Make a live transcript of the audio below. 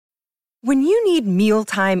When you need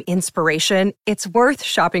mealtime inspiration, it's worth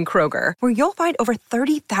shopping Kroger, where you'll find over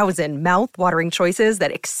 30,000 mouth-watering choices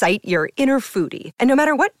that excite your inner foodie. And no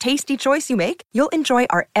matter what tasty choice you make, you'll enjoy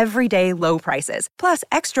our everyday low prices, plus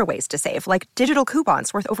extra ways to save, like digital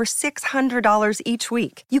coupons worth over $600 each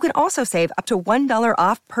week. You can also save up to $1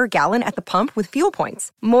 off per gallon at the pump with fuel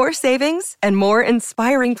points. More savings and more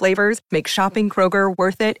inspiring flavors make shopping Kroger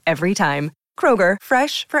worth it every time. Kroger,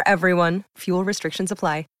 fresh for everyone. Fuel restrictions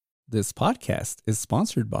apply. This podcast is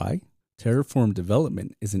sponsored by Terraform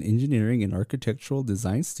Development is an engineering and architectural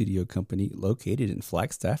design studio company located in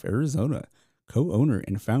Flagstaff, Arizona. Co-owner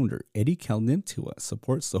and founder Eddie Kalnimtua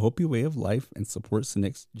supports the Hopi way of life and supports the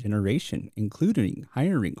next generation, including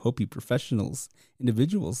hiring Hopi professionals,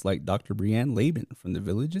 individuals like Dr. Brianne Laban from the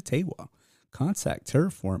village of Tewa. Contact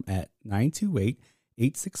Terraform at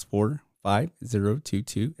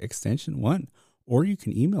 928-864-5022 extension 1, or you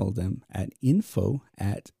can email them at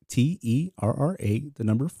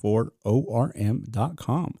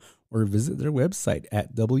info@terra4orm.com, or visit their website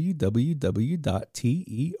at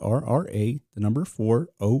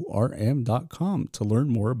www.terra4orm.com to learn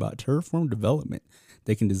more about Terraform Development.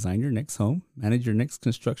 They can design your next home, manage your next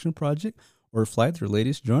construction project, or fly their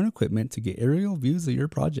latest drone equipment to get aerial views of your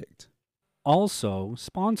project. Also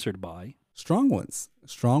sponsored by Strong Ones.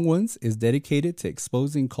 Strong Ones is dedicated to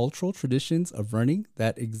exposing cultural traditions of running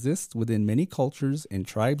that exist within many cultures and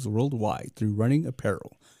tribes worldwide through running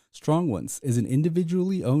apparel. Strong Ones is an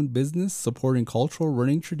individually owned business supporting cultural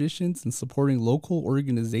running traditions and supporting local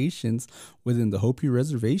organizations within the Hopi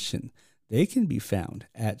Reservation. They can be found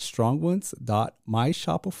at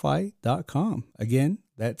strongones.myshopify.com. Again,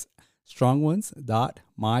 that's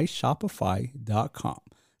strongones.myshopify.com.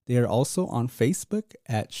 They are also on Facebook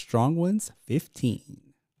at Strong Ones 15.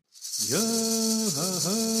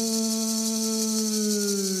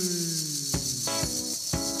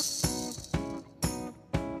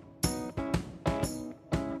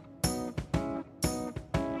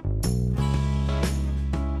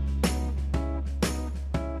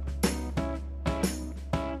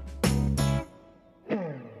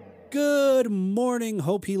 Good morning,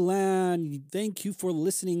 Hopi Land. Thank you for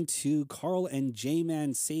listening to Carl and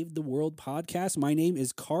J-Man Save the World podcast. My name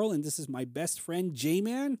is Carl, and this is my best friend,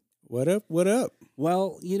 J-Man. What up? What up?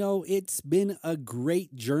 Well, it's been a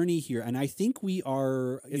great journey here, and I think we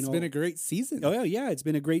are, It's been a great season. Oh, yeah, it's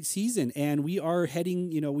been a great season, and we are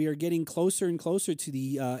heading, we are getting closer and closer to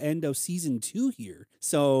the end of season 2 here.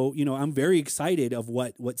 So, I'm very excited of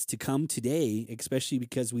what's to come today, especially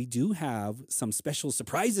because we do have some special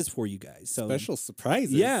surprises for you guys. So, special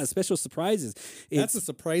surprises? Yeah, special surprises. That's a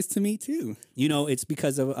surprise to me, too. It's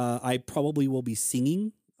because of I probably will be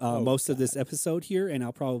singing most of this episode here, and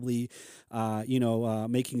I'll probably,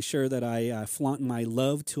 making sure that I flaunt my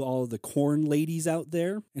love to all of the corn ladies out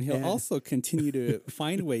there. And he'll also continue to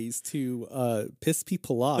find ways to piss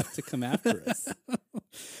people off to come after us.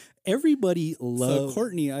 Everybody loves... So,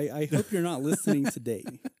 Courtney, I hope you're not listening today.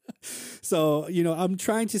 So, I'm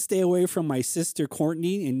trying to stay away from my sister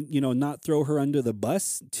Courtney and, not throw her under the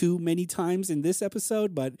bus too many times in this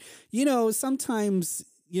episode. But, sometimes...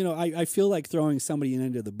 I feel like throwing somebody in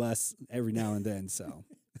under the bus every now and then. So,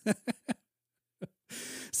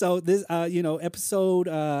 this, episode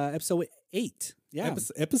 8. Yeah,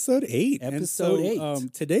 episode 8. Episode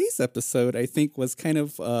 8. Today's episode, I think, was kind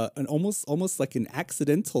of an almost like an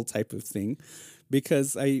accidental type of thing.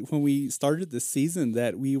 Because when we started the season,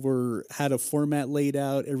 that we had a format laid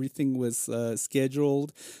out, everything was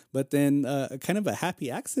scheduled, but then kind of a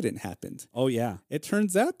happy accident happened. Oh yeah, it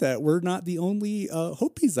turns out that we're not the only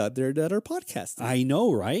Hopis out there that are podcasting. I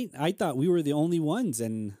know, right? I thought we were the only ones,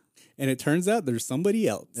 and it turns out there's somebody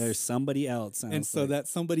else. There's somebody else. And so that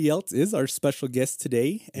somebody else is our special guest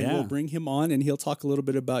today. And we'll bring him on and he'll talk a little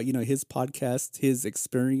bit about, his podcast, his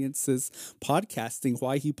experiences podcasting,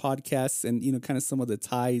 why he podcasts, and, kind of some of the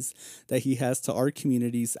ties that he has to our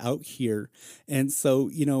communities out here. And so,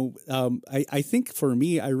 I think for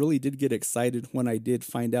me, I really did get excited when I did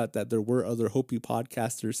find out that there were other Hopi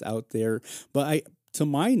podcasters out there. But to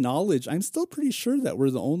my knowledge, I'm still pretty sure that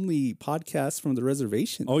we're the only podcast from the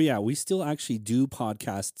reservation. Oh, yeah. We still actually do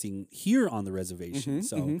podcasting here on the reservation.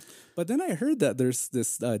 But then I heard that there's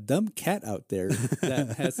this dumb cat out there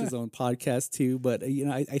that has his own podcast too. But,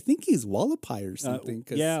 I think he's Wallapai or something.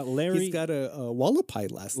 Larry. He's got a Wallapai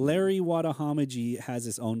last name. Larry Wadahamaji has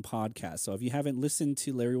his own podcast. So if you haven't listened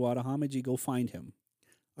to Larry Wadahamaji, go find him.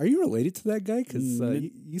 Are you related to that guy? Because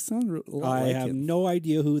you sound a lot like him. I have no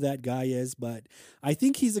idea who that guy is, but I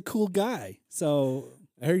think he's a cool guy. So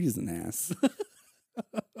I heard he's an ass.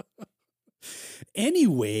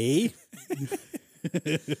 Anyway,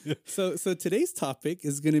 So today's topic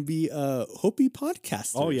is going to be Hopi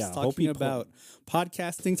podcasters. Oh, yeah. Talking about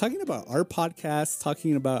podcasting, talking about our podcast,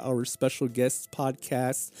 talking about our special guest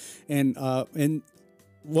podcast. And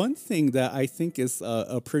one thing that I think is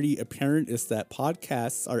pretty apparent is that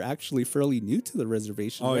podcasts are actually fairly new to the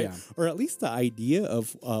reservation, right? Yeah. Or at least the idea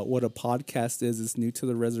of what a podcast is new to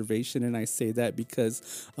the reservation. And I say that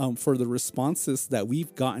because for the responses that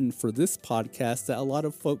we've gotten for this podcast, that a lot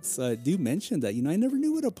of folks do mention that, I never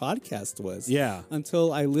knew what a podcast was. Yeah.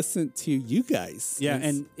 Until I listened to you guys. Yeah,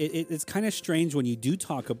 and it's kind of strange when you do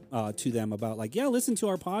talk to them about listen to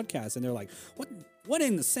our podcast, and they're like, What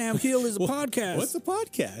in Sam Hill is a podcast? What's a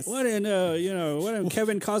podcast? What in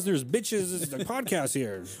Kevin Costner's Bitches is the podcast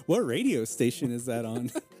here? What radio station is that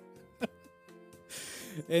on?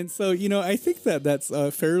 And so, I think that that's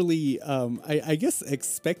fairly, I guess,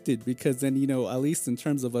 expected because then, at least in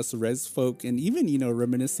terms of us res folk and even,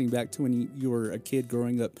 reminiscing back to when you were a kid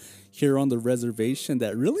growing up here on the reservation,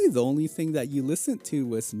 that really the only thing that you listened to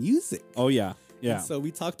was music. Oh, yeah. Yeah. And so we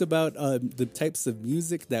talked about the types of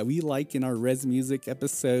music that we like in our Res Music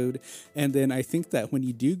episode. And then I think that when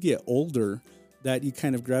you do get older, that you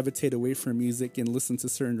kind of gravitate away from music and listen to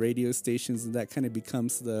certain radio stations, and that kind of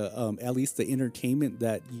becomes the at least the entertainment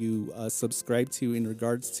that you subscribe to in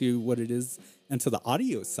regards to what it is and to the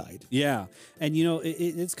audio side. Yeah. And,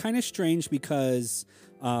 it's kind of strange because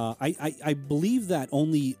I believe that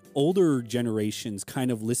only older generations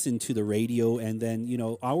kind of listen to the radio, and then,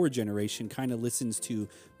 our generation kind of listens to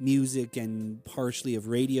music and partially of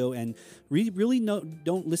radio, and really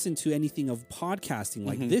don't listen to anything of podcasting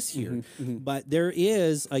like this here. But there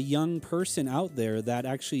is a young person out there that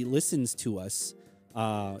actually listens to us.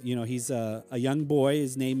 He's a young boy.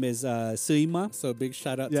 His name is Suima. So big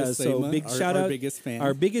shout out to Suima, our biggest fan.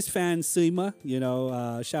 Our biggest fan, Suima.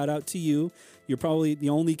 Shout out to you. You're probably the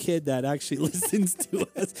only kid that actually listens to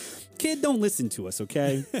us. Kid, don't listen to us,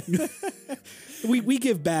 okay? we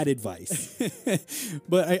give bad advice.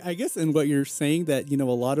 But I guess in what you're saying that, a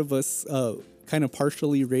lot of us kind of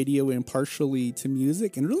partially radio and partially to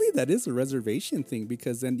music. And really that is a reservation thing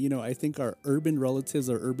because then, I think our urban relatives,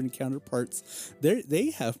 our urban counterparts,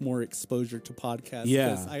 they have more exposure to podcasts.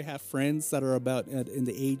 Yeah. Because I have friends that are about in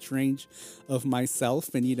the age range of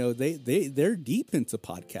myself and, they're deep into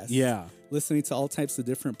podcasts. Yeah. Listening to all types of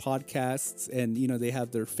different podcasts and, they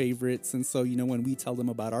have their favorites. And so, when we tell them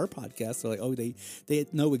about our podcast, they're like, oh, they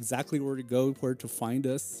know exactly where to go, where to find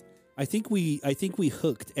us. I think we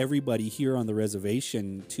hooked everybody here on the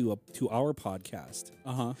reservation to our podcast.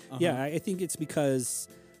 Yeah, I think it's because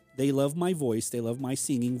they love my voice. They love my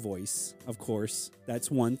singing voice, of course. That's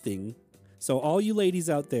one thing. So all you ladies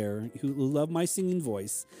out there who love my singing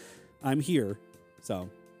voice, I'm here. So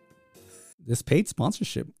this paid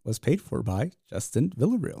sponsorship was paid for by Justin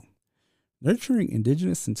Villarreal. Nurturing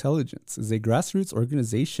Indigenous Intelligence is a grassroots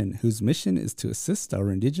organization whose mission is to assist our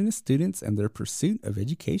Indigenous students in their pursuit of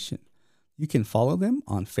education. You can follow them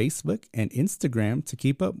on Facebook and Instagram to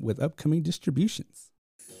keep up with upcoming distributions.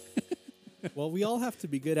 Well, we all have to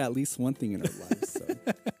be good at least one thing in our lives.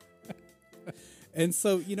 So. And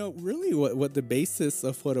so, really what the basis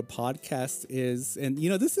of what a podcast is, and,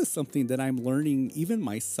 this is something that I'm learning even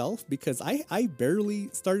myself because I barely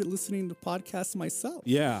started listening to podcasts myself.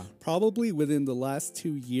 Yeah. Probably within the last 2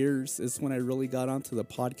 years is when I really got onto the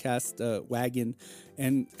podcast wagon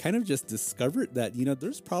and kind of just discovered that,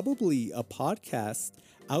 there's probably a podcast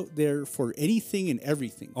out there for anything and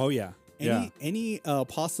everything. Oh, yeah. Any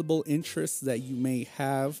possible interests that you may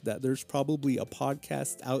have, that there's probably a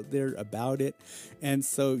podcast out there about it. And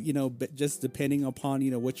so, just depending upon,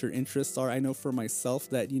 what your interests are. I know for myself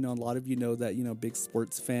that, a lot of that, big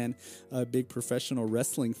sports fan, big professional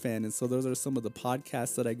wrestling fan. And so those are some of the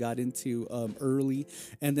podcasts that I got into early,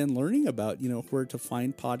 and then learning about, where to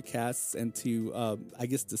find podcasts and to, I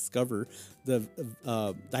guess, discover the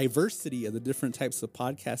diversity of the different types of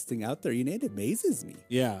podcasting out there. It amazes me.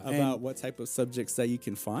 Yeah. About what type of subjects that you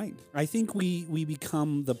can find. I think we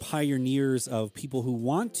become the pioneers of people who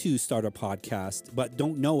want to start a podcast but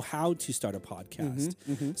don't know how to start a podcast.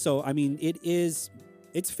 So I mean,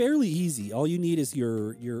 it's fairly easy. All you need is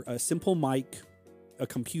your a simple mic, a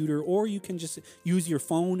computer, or you can just use your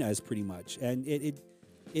phone as pretty much. And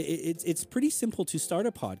it's pretty simple to start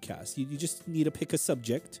a podcast. You just need to pick a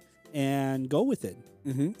subject and go with it.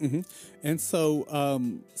 And so,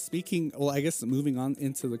 I guess moving on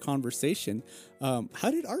into the conversation,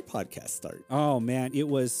 how did our podcast start? Oh man,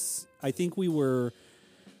 I think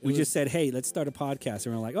we just said, hey, let's start a podcast.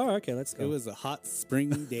 And we're like, oh, okay, let's go. It was a hot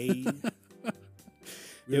spring day.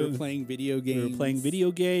 We were playing video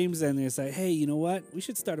games. And it's like, hey, you know what? We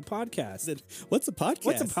should start a podcast. What's a podcast?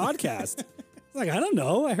 What's a podcast? Like, I don't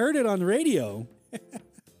know. I heard it on the radio.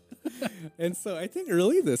 And so I think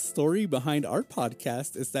really the story behind our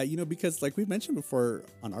podcast is that, because like we mentioned before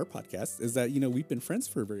on our podcast is that, we've been friends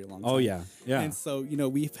for a very long time. Oh, yeah. Yeah. And so,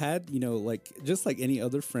 we've had, like, just like any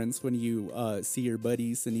other friends, when you see your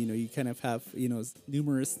buddies and, you kind of have,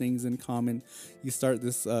 numerous things in common, you start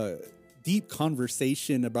this deep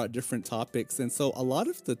conversation about different topics. And so a lot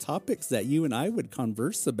of the topics that you and I would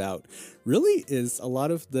converse about really is a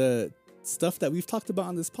lot of the stuff that we've talked about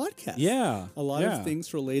on this podcast. Yeah. A lot of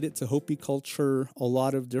things related to Hopi culture, a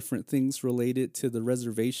lot of different things related to the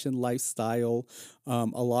reservation lifestyle, a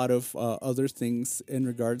lot of other things in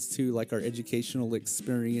regards to like our educational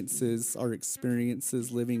experiences, our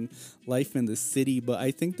experiences living life in the city. But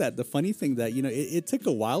I think that the funny thing that, it took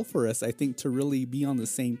a while for us, I think, to really be on the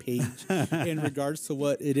same page in regards to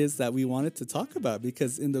what it is that we wanted to talk about.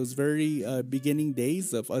 Because in those very beginning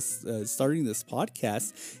days of us starting this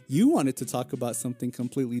podcast, you wanted to talk about something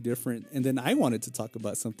completely different. And then I wanted to talk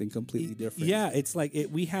about something completely different. Yeah, it's like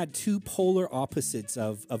we had two polar opposites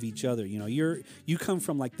of each other. You come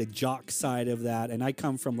from like the jock side of that, and I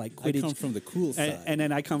come from like Quidditch. I come from the cool side. And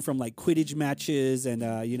then I come from like Quidditch matches and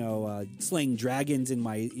slaying dragons in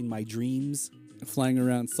my dreams. Flying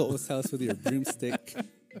around Solo's house with your broomstick.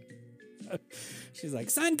 She's like,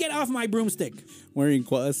 son, get off my broomstick. Wearing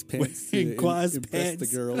Qua's pants to Qua's impress pants.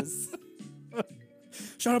 the girls.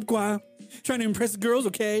 Shut up, Qua. Trying to impress the girls,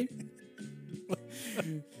 okay?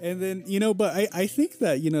 And then, but I think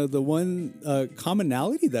that, the one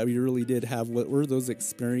commonality that we really did have were those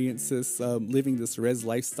experiences, living this res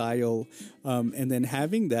lifestyle, and then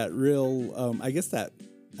having that real, I guess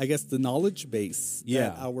the knowledge base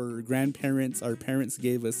that our grandparents, our parents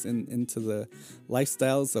gave us into the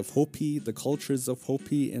lifestyles of Hopi, the cultures of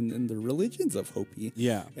Hopi, and the religions of Hopi.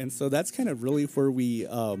 Yeah. And so that's kind of really where we,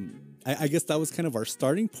 I guess that was kind of our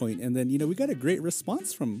starting point. And then, we got a great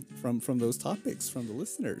response from those topics from the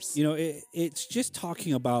listeners. It's just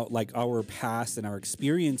talking about like our past and our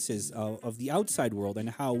experiences of the outside world and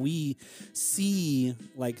how we see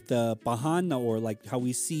like the Bahana, or like how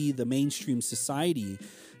we see the mainstream society,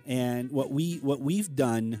 and what we've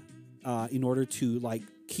done in order to like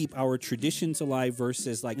keep our traditions alive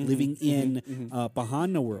versus like living in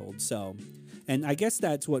Bahana world. So. And I guess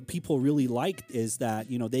that's what people really liked, is that,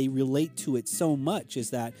 they relate to it so much,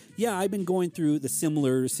 is that, I've been going through the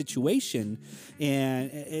similar situation.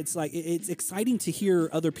 And it's like, it's exciting to hear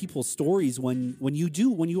other people's stories when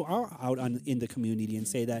you are out in the community and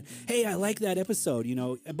say that, hey, I like that episode,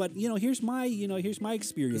 but here's my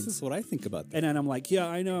experience. This is what I think about that. And then I'm like, yeah,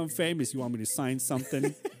 I know I'm famous. You want me to sign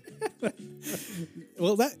something?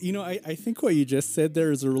 Well, that, I think what you just said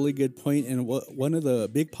there is a really good point. And one of the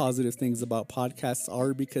big positive things about podcasts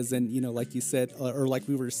are, because then, like you said, or like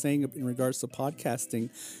we were saying in regards to podcasting,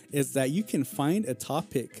 is that you can find a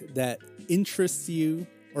topic that interests you,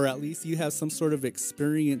 or at least you have some sort of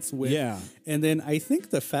experience with. Yeah. And then I think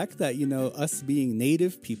the fact that, us being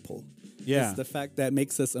native people is the fact that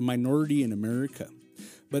makes us a minority in America.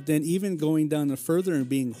 But then even going down further and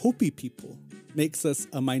being Hopi people makes us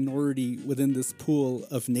a minority within this pool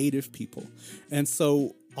of native people. And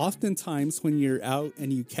so oftentimes when you're out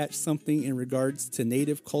and you catch something in regards to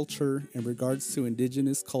native culture, in regards to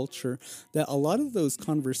indigenous culture, that a lot of those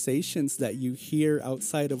conversations that you hear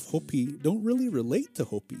outside of Hopi don't really relate to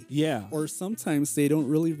Hopi. Yeah. Or sometimes they don't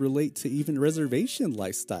really relate to even reservation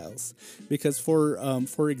lifestyles. Because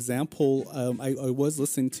for example, I was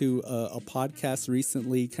listening to a podcast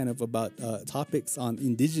recently kind of about topics on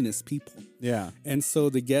indigenous people. Yeah. And so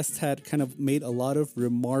the guest had kind of made a lot of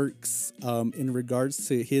remarks in regards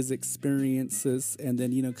to his experiences, and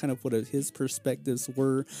then, kind of what his perspectives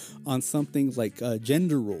were on something like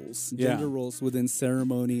gender roles within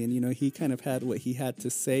ceremony. And, he kind of had what he had to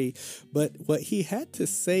say. But what he had to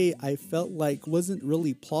say, I felt like wasn't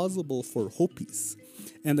really plausible for Hopis.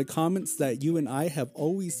 And the comments that you and I have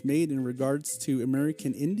always made in regards to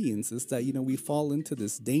American Indians is that, we fall into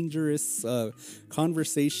this dangerous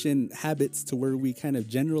conversation habits to where we kind of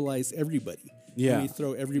generalize everybody. Yeah. And we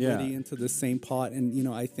throw everybody into the same pot. And,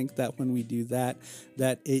 I think that when we do that,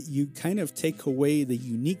 you kind of take away the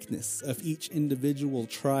uniqueness of each individual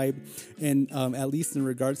tribe. And at least in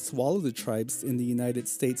regards to all of the tribes in the United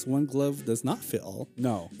States, one glove does not fit all.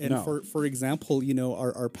 No. And for example,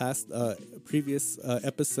 our past previous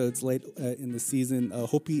episodes late in the season,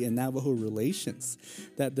 Hopi and Navajo relations,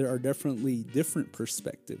 that there are definitely different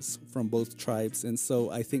perspectives from both tribes. And so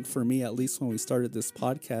I think for me, at least when we started this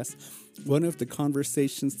podcast, one of the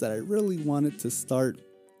conversations that I really wanted to start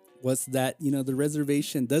was that, the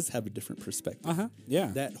reservation does have a different perspective.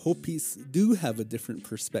 Yeah. That Hopis do have a different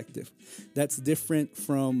perspective. That's different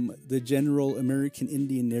from the general American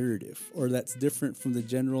Indian narrative, or that's different from the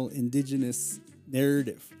general indigenous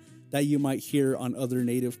narrative that you might hear on other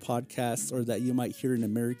Native podcasts, or that you might hear in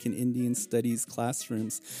American Indian studies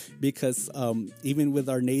classrooms. Because even with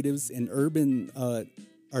our natives and urban,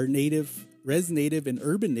 our native Res Native and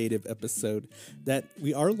Urban Native episode, that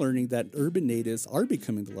we are learning that urban natives are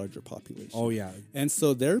becoming the larger population. Oh, yeah. And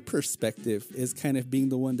so their perspective is kind of being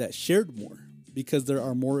the one that shared more, because there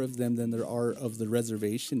are more of them than there are of the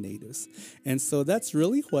reservation natives. And so that's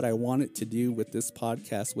really what I wanted to do with this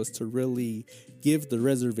podcast, was to really give the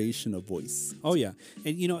reservation a voice. Oh, yeah.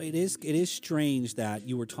 And, it is strange that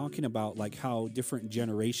you were talking about like how different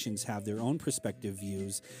generations have their own perspective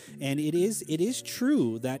views. And it is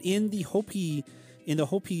true that in the Hopi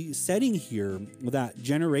setting here, that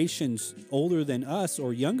generations older than us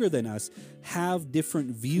or younger than us have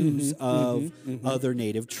different views of other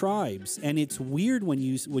Native tribes. And it's weird when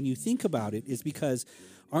you think about it, is because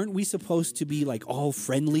aren't we supposed to be like all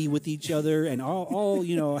friendly with each other and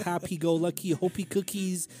all happy-go-lucky Hopi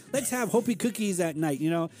cookies? Let's have Hopi cookies at night,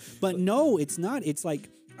 But no, it's not. It's like,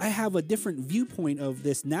 I have a different viewpoint of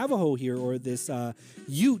this Navajo here, or this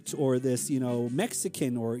Ute, or this,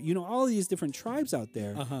 Mexican, or, all these different tribes out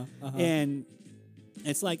there. And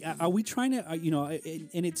it's like, are we trying to,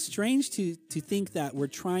 and it's strange to think that we're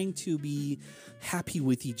trying to be happy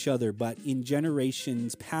with each other, but in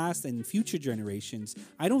generations past and future generations,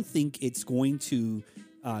 I don't think it's going to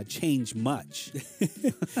change much.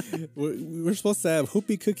 We're supposed to have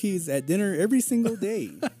Hopi cookies at dinner every single day.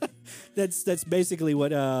 That's basically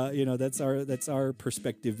what that's our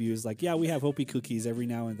perspective views. Like, yeah, we have Hopi cookies every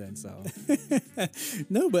now and then. So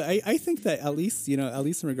no, but I think that at least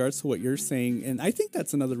in regards to what you're saying, and I think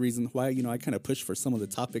that's another reason why I kind of push for some of the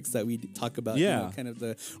topics that we talk about. Kind of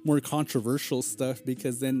the more controversial stuff,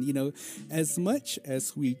 because then as much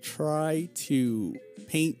as we try to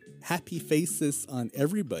paint happy faces on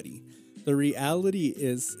everybody, the reality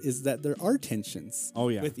is that there are tensions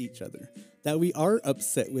with each other, that we are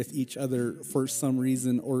upset with each other for some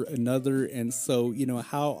reason or another. And so,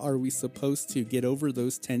 how are we supposed to get over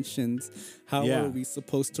those tensions? How are we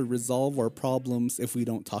supposed to resolve our problems if we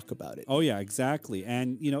don't talk about it? Oh, yeah, exactly.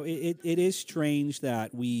 And, it is strange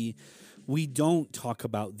that we don't talk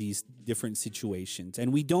about these different situations,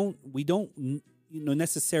 and we don't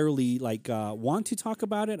necessarily want to talk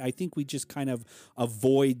about it. I think we just kind of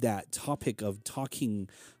avoid that topic of talking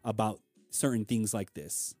about certain things like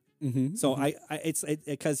this. So it's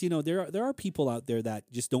because there are people out there that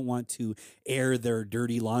just don't want to air their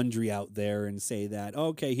dirty laundry out there and say that,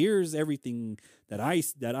 okay, here's everything that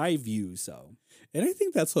I view. So, and I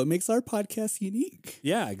think that's what makes our podcast unique.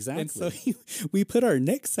 Yeah, exactly. And so we put our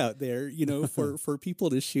necks out there, for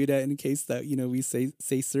people to shoot at, in case that we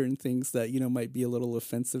say certain things that might be a little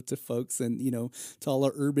offensive to folks, and to all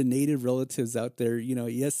our urban Native relatives out there,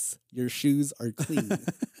 yes, your shoes are clean.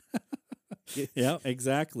 Yeah,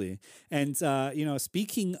 exactly. And,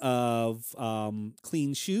 speaking of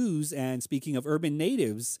clean shoes, and speaking of urban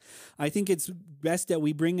natives, I think it's best that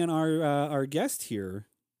we bring in our guest here.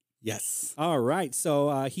 Yes. All right.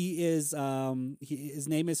 So his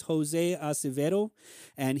name is Jose Acevedo,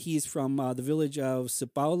 and he's from the village of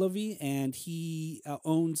Sipaulavi, and he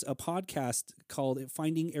owns a podcast called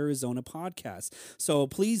Finding Arizona Podcast. So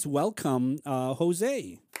please welcome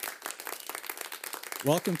Jose.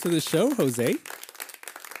 Welcome to the show, Jose.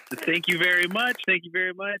 Thank you very much. Thank you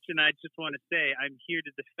very much. And I just want to say I'm here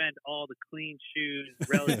to defend all the clean shoes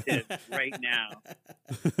relatives right now.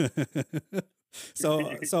 So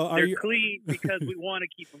are They're you clean because we want to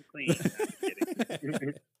keep them clean.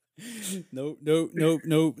 No,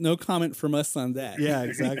 No comment from us on that. Yeah,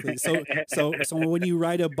 exactly. So when you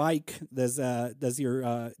ride a bike,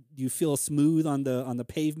 do you feel smooth on the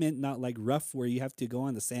pavement, not like rough where you have to go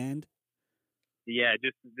on the sand? Yeah,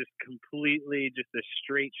 just completely just a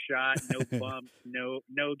straight shot, no bumps, no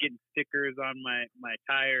getting stickers on my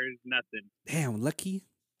tires, nothing. Damn, lucky.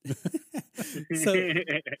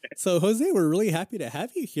 So Jose, we're really happy to have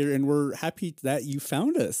you here, and we're happy that you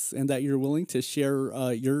found us and that you're willing to share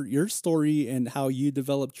your story and how you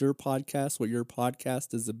developed your podcast, what your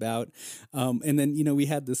podcast is about. And then we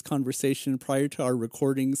had this conversation prior to our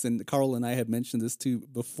recordings, and Carl and I had mentioned this too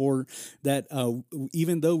before, that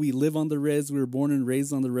even though we live on the res, we were born and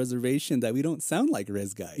raised on the reservation, that we don't sound like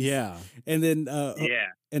res guys. Yeah. And then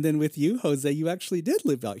And then with you, Jose, you actually did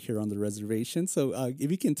live out here on the reservation. So if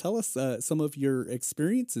you can tell us some of your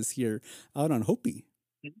experiences here out on Hopi.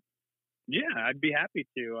 Yeah, I'd be happy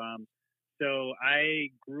to. So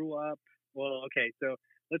I grew up, so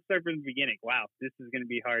let's start from the beginning. Wow, this is going to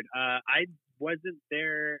be hard. I wasn't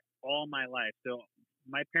there all my life. So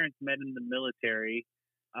my parents met in the military.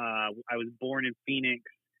 I was born in Phoenix.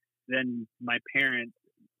 Then my parents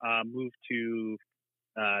moved to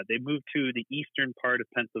the eastern part of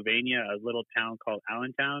Pennsylvania, a little town called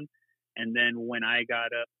Allentown. And then when I got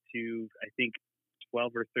up to, I think,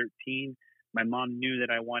 12 or 13, my mom knew that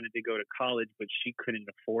I wanted to go to college, but she couldn't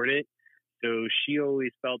afford it. So she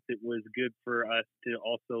always felt it was good for us to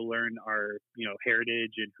also learn our,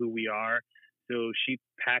 heritage and who we are. So she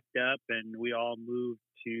packed up and we all moved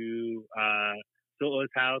to Solo's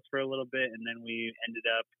house for a little bit. And then we ended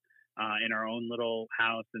up in our own little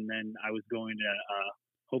house. And then I was going to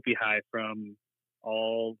Hopi High from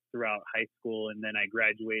all throughout high school. And then I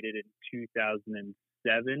graduated in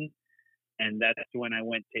 2007. And that's when I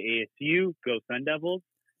went to ASU, go Sun Devils.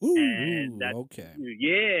 Ooh, and that's, okay.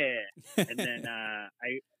 Yeah. And then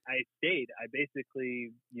I stayed. I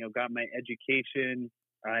basically, got my education.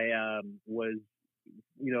 I was,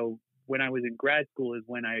 when I was in grad school is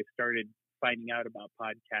when I started finding out about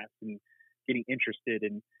podcasts and getting interested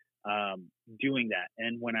in doing that.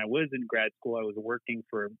 And when I was in grad school, I was working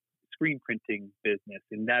for a screen printing business.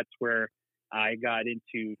 And that's where I got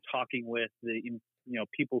into talking with the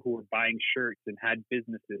people who were buying shirts and had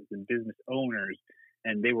businesses and business owners.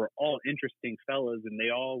 And they were all interesting fellows, and they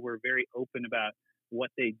all were very open about what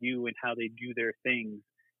they do and how they do their things.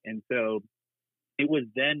 And so it was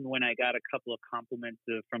then when I got a couple of compliments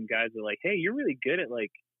from guys that were like, hey, you're really good at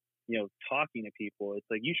talking to people. It's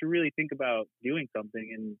like, you should really think about doing something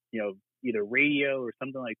in, either radio or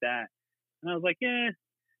something like that. And I was like, yeah,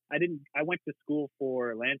 I went to school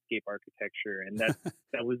for landscape architecture, and that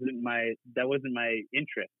wasn't my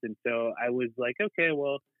interest. And so I was like, okay,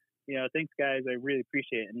 well, thanks guys. I really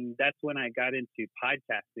appreciate it. And that's when I got into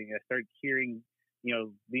podcasting. I started hearing,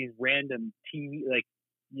 these random TV, like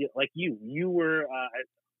you were,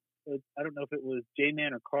 I don't know if it was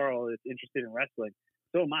J-Man or Carl that's interested in wrestling.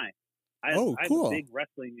 So am I. Cool. I'm a big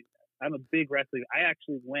wrestling. I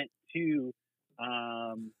actually went to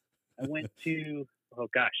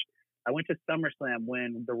SummerSlam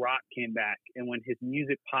when The Rock came back, and when his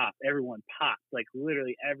music popped, everyone popped. Like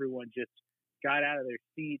literally everyone just got out of their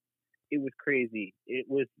seats. It was crazy. It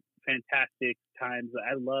was fantastic times.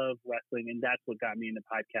 I love wrestling, and that's what got me into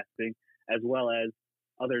podcasting, as well as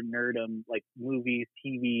other nerdum like movies,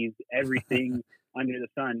 TVs, everything under the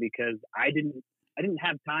sun, because I didn't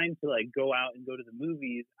have time to go out and go to the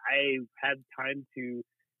movies. I had time to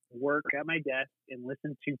work at my desk and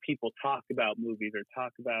listen to people talk about movies or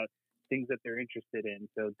talk about things that they're interested in.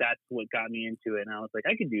 So that's what got me into it. And I was like,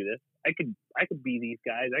 I could do this. I could be these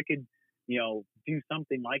guys. I could, do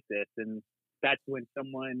something like this. And that's when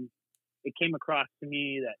it came across to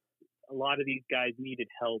me that a lot of these guys needed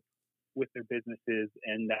help with their businesses.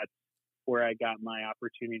 And that's where I got my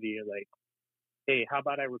opportunity to hey, how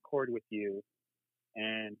about I record with you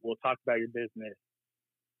and we'll talk about your business?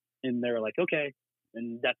 And they were like, okay.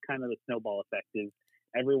 And that's kind of the snowball effect, is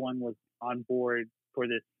everyone was on board for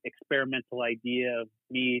this experimental idea of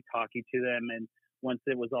me talking to them. And once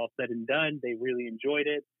it was all said and done, they really enjoyed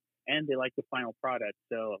it and they liked the final product.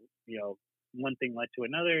 So, one thing led to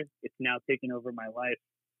another. It's now taken over my life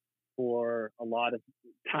for a lot of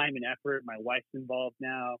time and effort. My wife's involved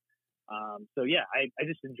now. So yeah, I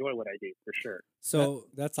just enjoy what I do for sure. So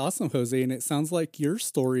that's awesome, Jose. And it sounds like your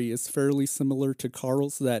story is fairly similar to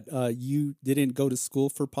Carl's, that you didn't go to school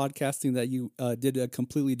for podcasting, that you did a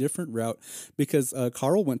completely different route, because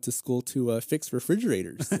Carl went to school to fix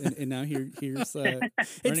refrigerators. And now here's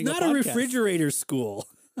it's not a refrigerator school.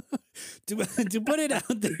 to put it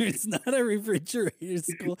out there, it's not a refrigerator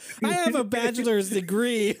school. I have a bachelor's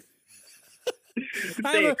degree.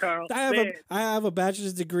 I have a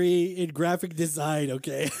bachelor's degree in graphic design.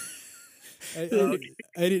 Okay. I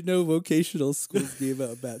didn't know vocational schools gave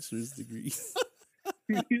out bachelor's degrees.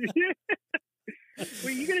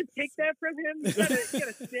 Were you gonna take that from him? You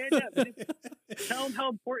gotta stand up and tell him how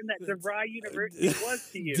important that DeVry University was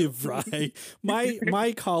to you. DeVry,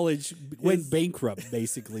 my college went bankrupt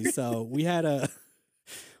basically, so we had a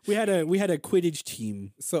Quidditch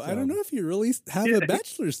team. So I don't know if you really have a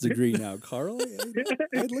bachelor's degree now, Carl.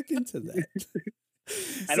 I'd look into that.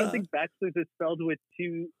 I don't think bachelor's is spelled with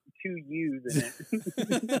two U's in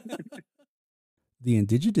it. The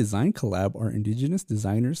Indigid Design Collab are Indigenous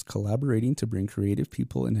designers collaborating to bring creative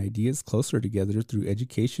people and ideas closer together through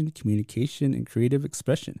education, communication, and creative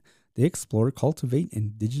expression. They explore, cultivate,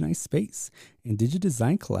 and indigenize space. Indigid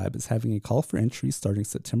Design Collab is having a call for entry starting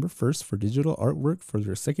September 1st for digital artwork for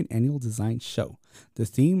their second annual design show. The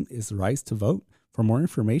theme is Rise to Vote. For more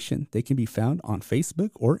information, they can be found on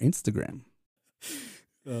Facebook or Instagram.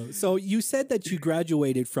 So you said that you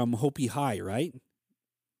graduated from Hopi High, right?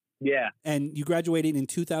 Yeah. And you graduated in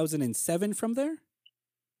 2007 from there?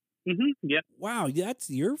 Yep. Wow,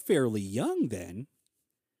 you're fairly young then.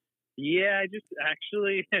 Yeah, I just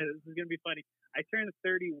actually, this is going to be funny. I turned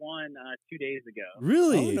 31 2 days ago.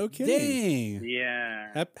 Really? Oh, no kidding. Dang.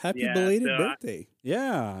 Yeah. Happy belated so birthday.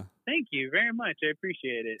 Yeah. Thank you very much. I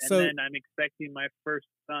appreciate it. And So- then I'm expecting my first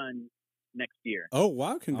son next year. Oh,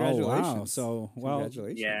 wow. Congratulations. Oh, wow. So, well,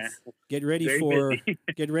 Congratulations. Yeah. get ready Very for busy.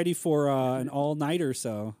 an all-nighter.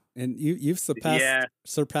 So, And you've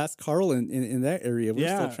surpassed Carl in that area. We're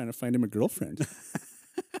still trying to find him a girlfriend.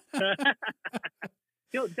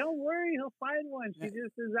 Don't worry, he'll find one. She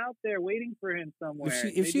just is out there waiting for him somewhere.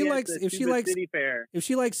 if she likes City Fair. if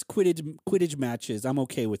she likes Quidditch matches, I'm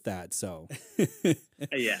okay with that. So,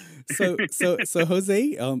 Yeah. So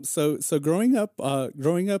Jose, so growing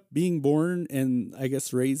up, being born and I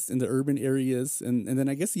guess raised in the urban areas, and then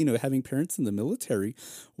I guess having parents in the military,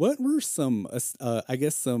 what were some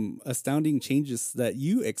astounding changes that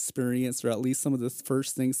you experienced, or at least some of the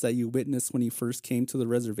first things that you witnessed when you first came to the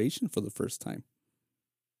reservation for the first time?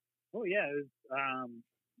 Oh yeah. It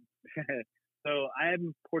was, so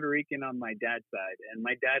I'm Puerto Rican on my dad's side, and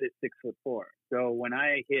my dad is 6'4". So when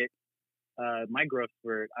I hit my growth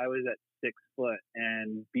spurt, I was at 6 foot,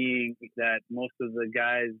 and being that most of the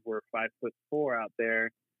guys were 5'4" out there,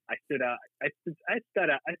 I stood out. I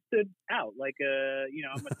stood out like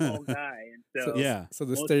I'm a tall guy, and so yeah. So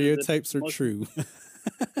the stereotypes are true.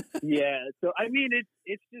 Yeah. So I mean,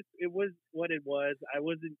 it was what it was. I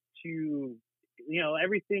wasn't too,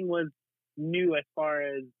 everything was new as far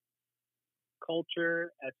as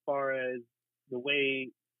culture, as far as the way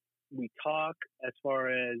we talk, as far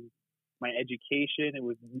as my education. It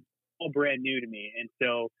was all brand new to me. And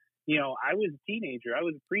so, I was a teenager, I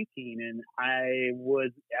was a preteen, and I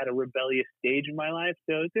was at a rebellious stage in my life.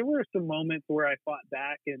 So there were some moments where I fought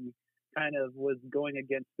back and kind of was going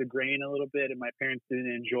against the grain a little bit, and my parents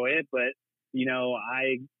didn't enjoy it. But,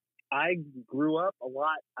 I grew up a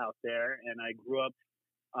lot out there, and I grew up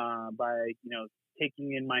by,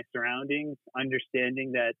 taking in my surroundings,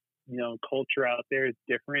 understanding that, culture out there is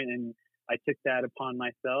different. And I took that upon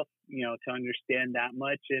myself, to understand that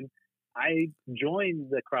much. And I joined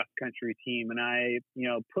the cross country team, and I,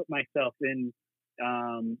 put myself in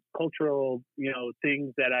cultural,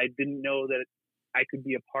 things that I didn't know that I could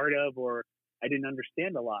be a part of, or I didn't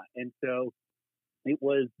understand a lot. And so it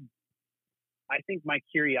was, I think my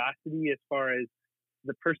curiosity as far as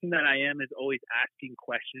the person that I am is always asking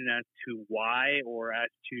questions as to why, or as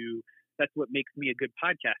to, that's what makes me a good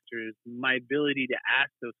podcaster, is my ability to ask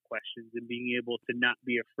those questions, and being able to not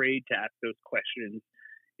be afraid to ask those questions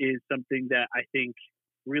is something that I think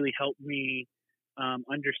really helped me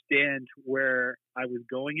understand where I was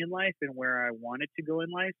going in life and where I wanted to go in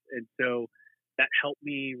life. And so that helped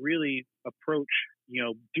me really approach,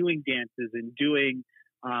 doing dances and doing,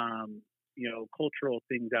 cultural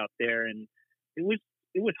things out there. And it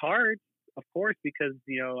was hard, of course, because,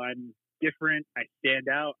 I'm different. I stand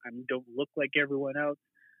out. I don't look like everyone else,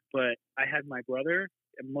 but I had my brother,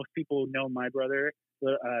 and most people know my brother,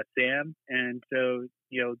 Sam. And so,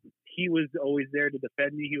 he was always there to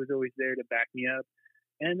defend me. He was always there to back me up.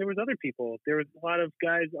 And there was other people. There was a lot of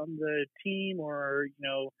guys on the team, or,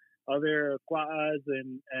 other quads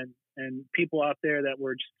and people out there that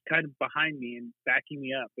were just kind of behind me and backing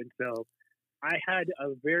me up. And so I had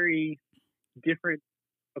a very different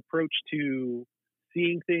approach to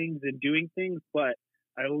seeing things and doing things, but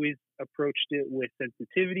I always approached it with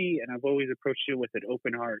sensitivity, and I've always approached it with an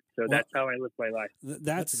open heart. So that's how I live my life.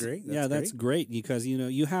 That's great. That's great, because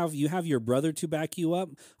you have your brother to back you up.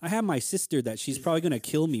 I have my sister that she's probably going to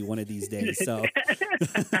kill me one of these days. So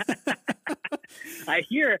I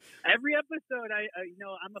hear every episode.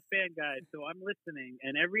 I'm a fan, guys, so I'm listening.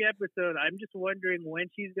 And every episode, I'm just wondering when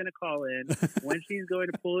she's going to call in, when she's going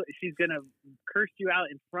to she's going to curse you out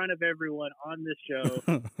in front of everyone on this show.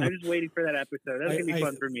 I'm just waiting for that episode. That's going to be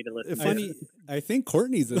fun for me to listen to. I think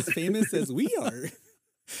Courtney's as famous as we are.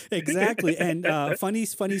 Exactly. And funny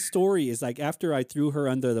story is, like, after I threw her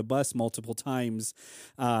under the bus multiple times,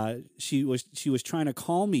 she was trying to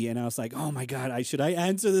call me, and I was like, oh my God, should I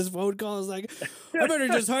answer this phone call? I was like, I better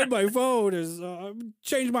just hide my phone,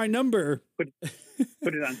 change my number.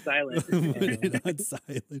 Put it on silent. Put it on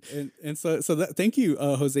silent. And so that, thank you,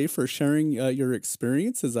 Jose, for sharing your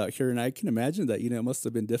experiences out here. And I can imagine that, it must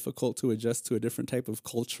have been difficult to adjust to a different type of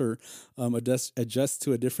culture, adjust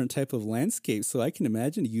to a different type of landscape. So I can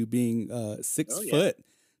imagine you being 6 foot,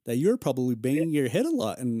 that you're probably banging your head a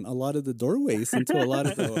lot in a lot of the doorways into a lot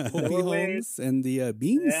of the Hopi homes and the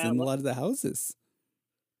beams in a lot of the houses.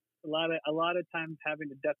 a lot of times having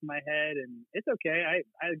to duck my head, and it's okay.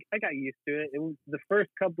 I got used to it. It was the first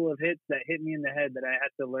couple of hits that hit me in the head that I had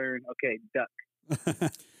to learn. Okay, duck.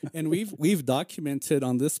 And we've documented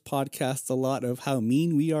on this podcast a lot of how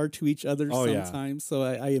mean we are to each other sometimes. So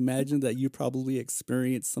I imagine that you probably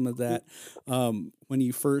experienced some of that when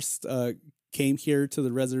you first came here to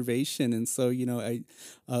the reservation. And so, you know,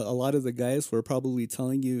 a lot of the guys were probably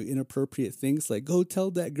telling you inappropriate things like, go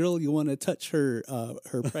tell that girl you want to touch her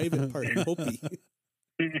private part in Hopi.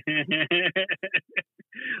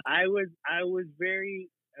 I was very,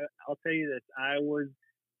 I'll tell you this, I was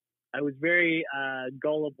very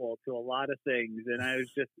gullible to a lot of things, and I was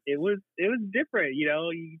just it was different, you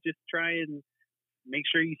know. You just try and make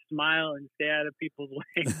sure you smile and stay out of people's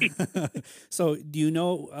way. So, do you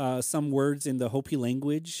know some words in the Hopi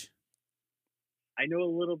language? I know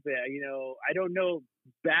a little bit. You know, I don't know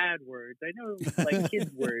bad words. I know like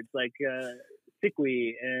kids' words, like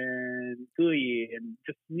sikwi and tui, and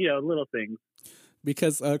just, you know, little things.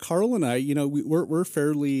 Because Carl and I, you know, we're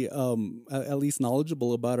fairly at least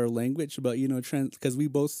knowledgeable about our language, but, you know, because we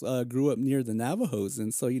both grew up near the Navajos,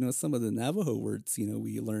 and so, you know, some of the Navajo words, you know,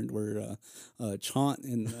 we learned were chant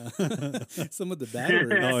and some of the bad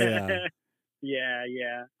words. Oh yeah.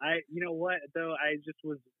 You know what though, I just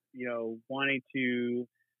was, you know, wanting to.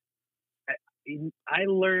 I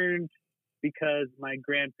learned because my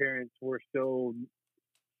grandparents were so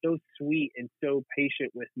sweet and so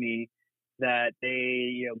patient with me, that they,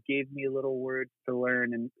 you know, gave me little words to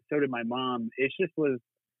learn, and so did my mom. It just was,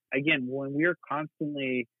 again, when we were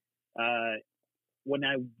constantly, when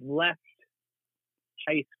I left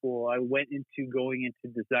high school, I went into going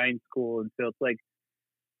into design school, and so it's like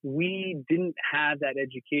we didn't have that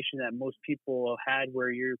education that most people had, where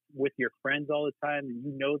you're with your friends all the time and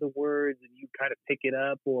you know the words and you kind of pick it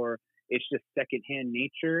up, or it's just secondhand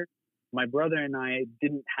nature. My brother and I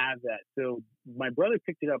didn't have that, so my brother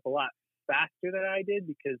picked it up a lot faster than I did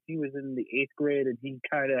because he was in the 8th grade and he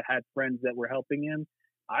kind of had friends that were helping him.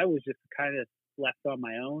 I was just kind of left on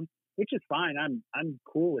my own, which is fine. I'm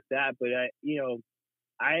cool with that. But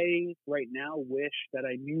I right now wish that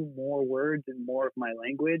I knew more words and more of my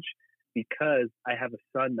language, because I have a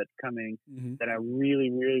son that's coming that I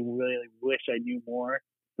really, really, really wish I knew more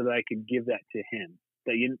so that I could give that to him.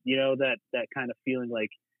 That you know that kind of feeling,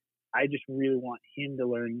 like I just really want him to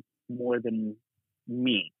learn more than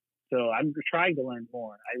me. So I'm trying to learn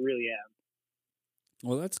more. I really am.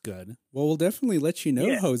 Well, that's good. Well, we'll definitely let you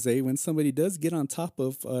know, Jose, when somebody does get on top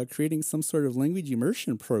of creating some sort of language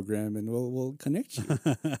immersion program, and we'll connect you.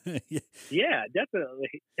 Yeah,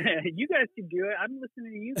 definitely. You guys can do it. I'm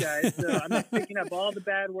listening to you guys, so I'm just picking up all the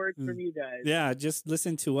bad words from you guys. Yeah, just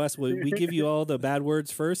listen to us. We give you all the bad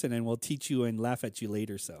words first, and then we'll teach you and laugh at you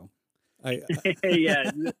later. So,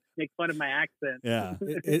 yeah, make fun of my accent. Yeah,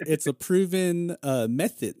 it's a proven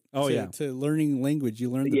method. To learning language.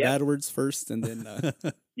 You learn the bad words first, and then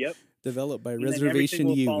develop by reservation.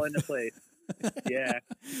 Will fall into place. Yeah.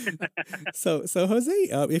 So Jose,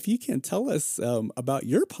 if you can tell us about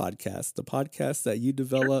your podcast, the podcast that you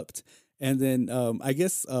developed, and then I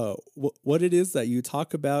guess what it is that you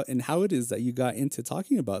talk about and how it is that you got into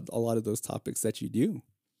talking about a lot of those topics that you do.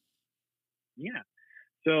 Yeah.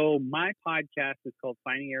 So my podcast is called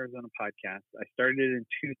Finding Arizona Podcast. I started it in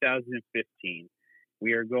 2015.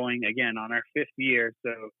 We are going again on our 5th year.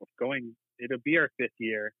 So it'll be our 5th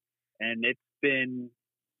year. And it's been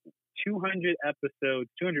 200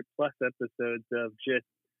 plus episodes of just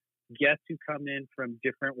guests who come in from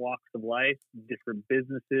different walks of life, different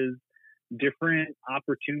businesses, different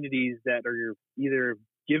opportunities that are either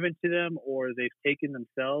given to them or they've taken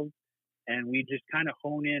themselves. And we just kind of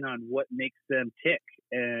hone in on what makes them tick.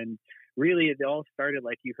 And really, it all started,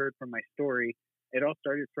 like you heard from my story, it all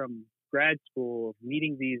started from grad school,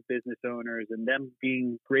 meeting these business owners and them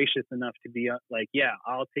being gracious enough to be like, yeah,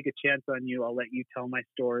 I'll take a chance on you. I'll let you tell my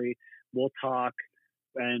story. We'll talk.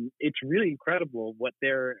 And it's really incredible what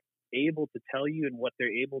they're able to tell you and what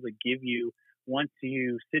they're able to give you once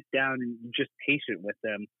you sit down and you're just patient with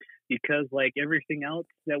them. Because like everything else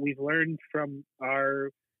that we've learned from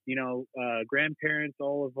our grandparents,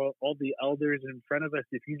 all the elders in front of us,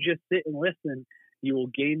 if you just sit and listen, you will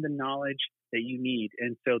gain the knowledge that you need.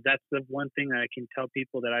 And so that's the one thing that I can tell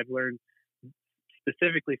people that I've learned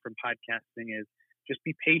specifically from podcasting is just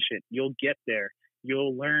be patient. You'll get there.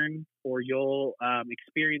 You'll learn, or you'll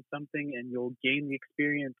experience something and you'll gain the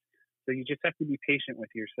experience. So you just have to be patient with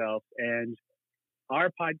yourself. And our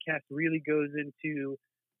podcast really goes into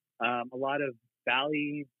a lot of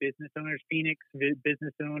Valley business owners, Phoenix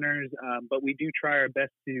business owners, but we do try our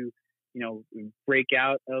best to, break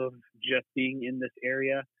out of just being in this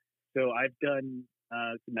area. So I've done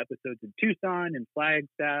some episodes in Tucson and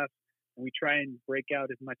Flagstaff, and we try and break out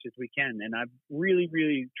as much as we can. And I've really,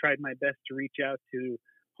 really tried my best to reach out to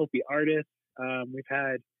Hopi artists. We've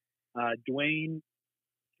had Dwayne,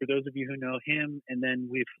 for those of you who know him, and then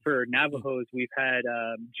for Navajos, we've had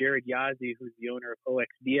Jared Yazzie, who's the owner of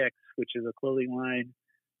OXDX, which is a clothing line.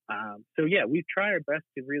 So yeah, we try our best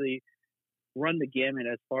to really run the gamut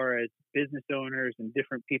as far as business owners and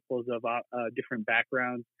different peoples of different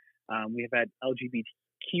backgrounds. We have had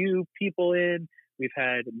LGBTQ people in. We've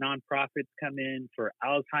had nonprofits come in for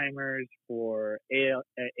Alzheimer's, for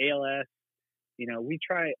ALS. You know, we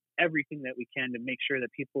try everything that we can to make sure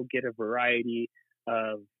that people get a variety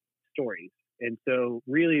of stories. And so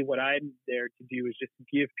really what I'm there to do is just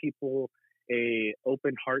give people a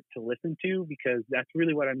open heart to listen to, because that's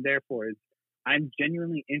really what I'm there for. Is I'm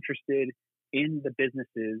genuinely interested in the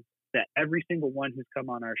businesses that every single one who's come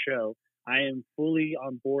on our show, I am fully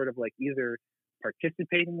on board of like either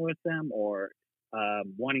participating with them or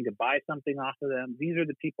wanting to buy something off of them. These are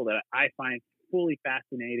the people that I find fully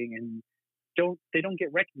fascinating and they don't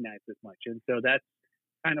get recognized as much. And so that's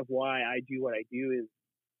kind of why I do what I do. Is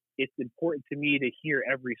it's important to me to hear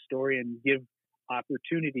every story and give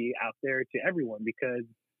opportunity out there to everyone, because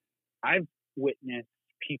I've witnessed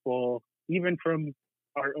people, even from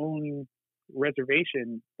our own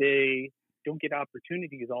reservation, they don't get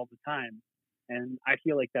opportunities all the time. And I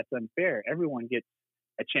feel like that's unfair. Everyone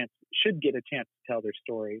should get a chance to tell their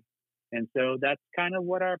story. And so that's kind of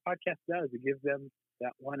what our podcast does. It gives them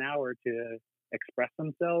that 1 hour to express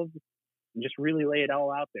themselves and just really lay it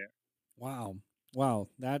all out there. Wow.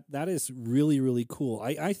 That is really, really cool.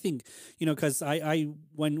 I think, you know, cause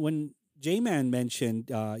when J-Man mentioned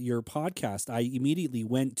your podcast, I immediately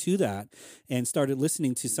went to that and started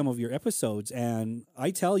listening to some of your episodes. And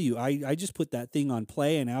I tell you, I just put that thing on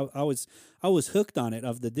play, and I was hooked on it,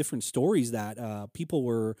 of the different stories that people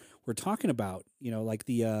were talking about. You know, like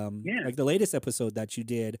like the latest episode that you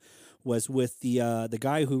did was with the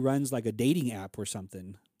guy who runs like a dating app or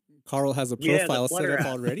something. Carl has a profile set up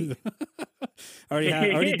already. already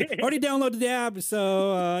downloaded the app,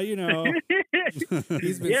 so you know.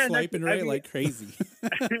 He's been swiping like crazy.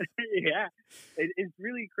 Yeah, it's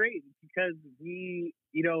really great because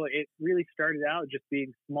it really started out just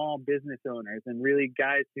being small business owners and really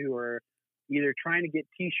guys who are either trying to get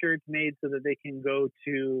T-shirts made so that they can go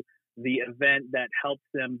to the event that helps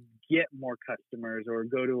them get more customers, or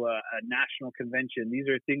go to a national convention. These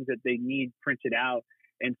are things that they need printed out.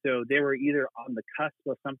 And so they were either on the cusp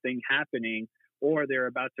of something happening, or they're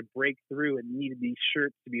about to break through and needed these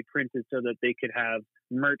shirts to be printed so that they could have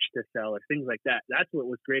merch to sell or things like that. That's what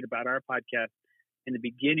was great about our podcast in the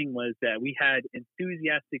beginning, was that we had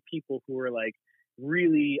enthusiastic people who were like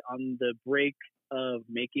really on the break of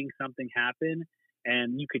making something happen.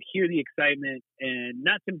 And you could hear the excitement. And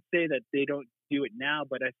not to say that they don't do it now,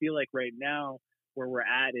 but I feel like right now where we're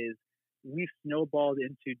at is we've snowballed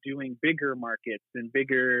into doing bigger markets and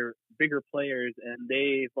bigger players, and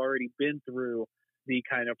they've already been through the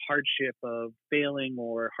kind of hardship of failing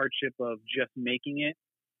or hardship of just making it.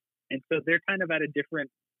 And so they're kind of at a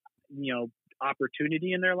different,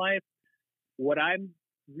 opportunity in their life. What I'm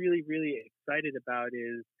really, really excited about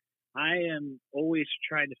is I am always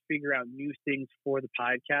trying to figure out new things for the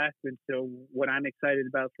podcast. And so what I'm excited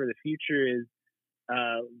about for the future is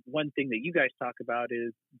one thing that you guys talk about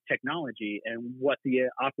is technology and what the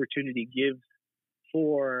opportunity gives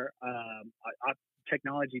for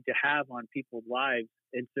technology to have on people's lives.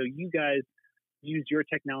 And so you guys use your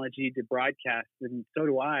technology to broadcast, and so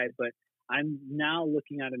do I. But I'm now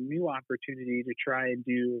looking at a new opportunity to try and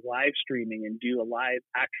do live streaming and do a live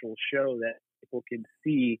actual show that people can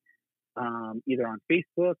see either on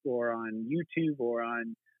Facebook or on YouTube or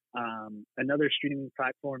on another streaming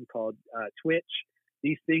platform called Twitch.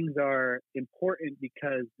 These things are important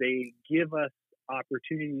because they give us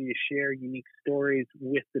opportunity to share unique stories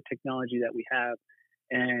with the technology that we have.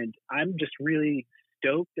 And I'm just really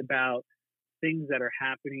stoked about things that are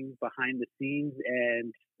happening behind the scenes.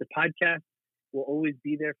 And the podcast will always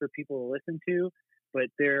be there for people to listen to, but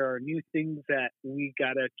there are new things that we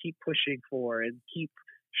got to keep pushing for and keep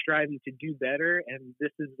striving to do better. And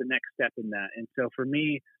this is the next step in that. And so for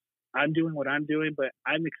me, I'm doing what I'm doing, but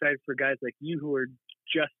I'm excited for guys like you who are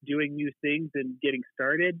just doing new things and getting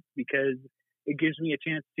started, because it gives me a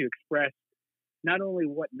chance to express not only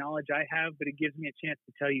what knowledge I have, but it gives me a chance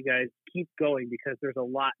to tell you guys, keep going, because there's a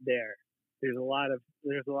lot there. There's a lot of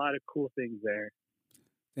cool things there.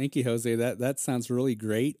 Thank you, Jose. That sounds really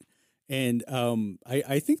great. And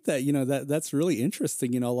I think that, that's really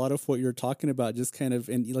interesting. A lot of what you're talking about just kind of,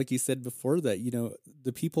 and like you said before that,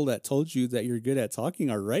 the people that told you that you're good at talking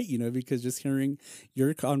are right, because just hearing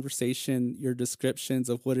your conversation, your descriptions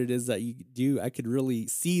of what it is that you do, I could really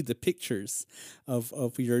see the pictures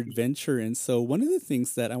of your adventure. And so one of the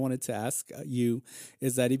things that I wanted to ask you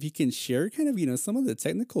is that if you can share kind of, some of the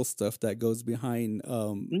technical stuff that goes behind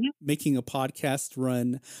making a podcast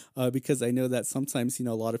run, because I know that sometimes,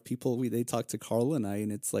 a lot of people, they talk to Carl and I,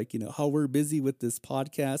 and it's like, how we're busy with this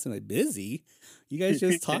podcast. And I'm busy? You guys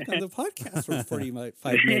just talk on the podcast for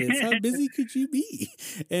 45 minutes. How busy could you be?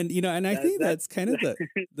 And, and I think that's kind of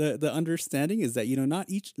the understanding is that,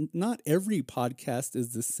 not every podcast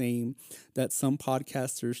is the same, that some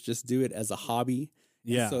podcasters just do it as a hobby.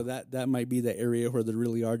 Yeah. And so that might be the area where they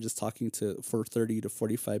really are just talking for 30 to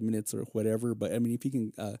 45 minutes or whatever. But I mean, if you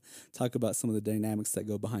can talk about some of the dynamics that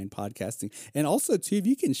go behind podcasting, and also too, if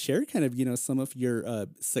you can share kind of, some of your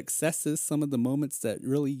successes, some of the moments that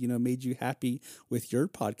really, made you happy with your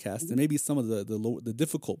podcast, and maybe some of the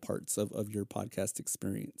difficult parts of your podcast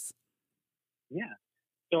experience. Yeah.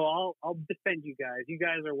 So I'll defend you guys. You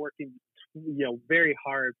guys are working, very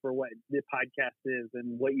hard for what the podcast is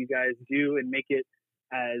and what you guys do, and make it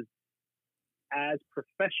as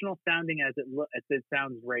professional sounding as it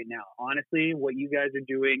sounds right now. Honestly, what you guys are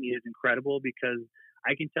doing is incredible, because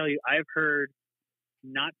I can tell you, I've heard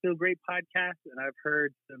not so great podcasts and I've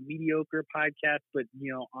heard some mediocre podcasts, but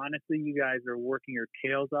honestly, you guys are working your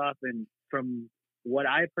tails off. And from what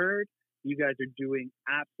I've heard, you guys are doing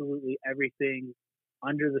absolutely everything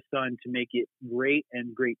under the sun to make it great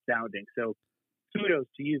and great sounding. So kudos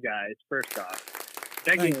to you guys, first off.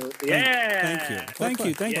 Thank you. Thank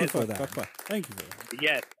you for that. Thank you for that.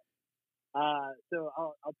 Yes. So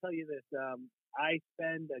I'll tell you this. I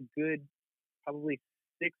spend a good probably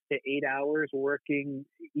 6 to 8 hours working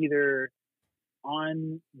either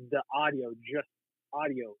on the audio, just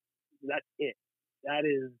audio. That's it. That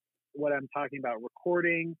is what I'm talking about.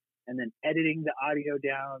 Recording and then editing the audio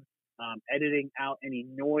down, editing out any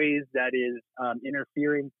noise that is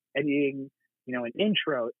interfering, editing an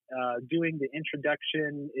intro, doing the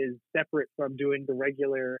introduction is separate from doing the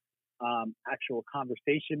regular actual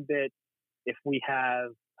conversation bit. If we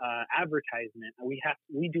have advertisement, we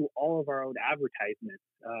do all of our own advertisements,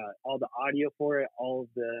 all the audio for it, all of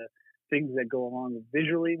the things that go along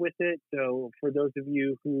visually with it. So for those of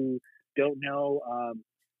you who don't know,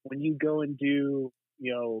 when you go and do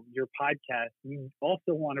your podcast, you also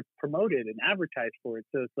want to promote it and advertise for it.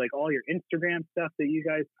 So it's like all your Instagram stuff that you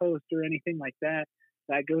guys post or anything like that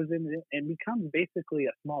goes in and becomes basically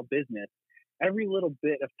a small business. Every little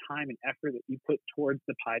bit of time and effort that you put towards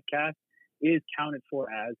the podcast is counted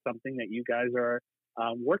for as something that you guys are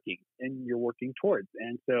working and you're working towards.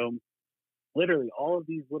 And so literally all of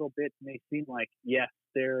these little bits may seem like, yes,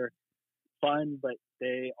 they're fun, but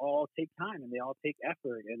they all take time and they all take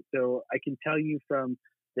effort. And so I can tell you from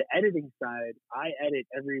the editing side, I edit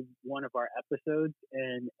every one of our episodes,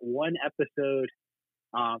 and one episode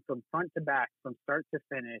from front to back, from start to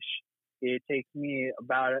finish, it takes me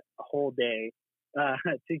about a whole day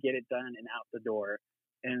to get it done and out the door.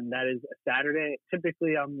 And that is a Saturday.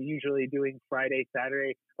 Typically, I'm usually doing Friday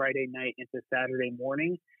night into Saturday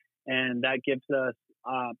morning. And that gives us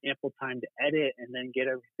ample time to edit and then get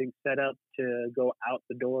everything set up to go out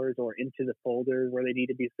the doors or into the folders where they need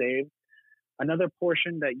to be saved. Another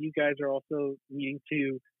portion that you guys are also needing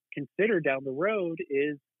to consider down the road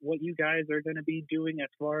is what you guys are going to be doing as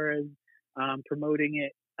far as promoting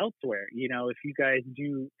it elsewhere. If you guys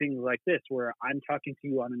do things like this, where I'm talking to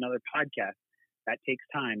you on another podcast, that takes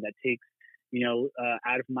time. That takes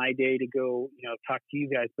out of my day to go, talk to you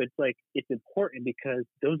guys. But it's important because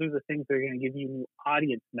those are the things that are going to give you new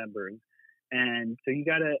audience members. And so you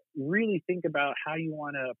got to really think about how you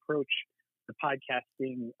want to approach the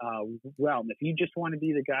podcasting realm. If you just want to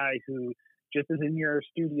be the guy who just is in your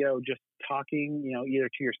studio, just talking, either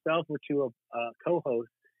to yourself or to a co-host,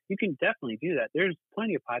 you can definitely do that. There's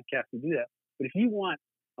plenty of podcasts to do that. But if you want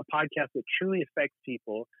a podcast that truly affects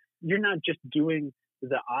people, you're not just doing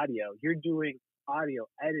the audio, you're doing audio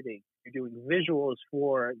editing, you're doing visuals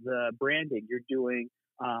for the branding, you're doing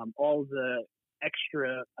all the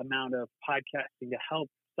extra amount of podcasting to help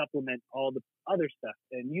supplement all the other stuff.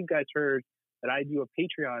 And you guys heard that I do a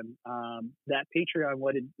Patreon. That Patreon,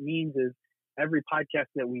 what it means is every podcast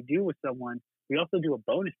that we do with someone, we also do a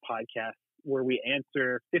bonus podcast where we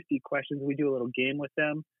answer 50 questions. We do a little game with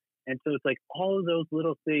them. And so it's like all of those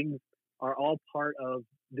little things are all part of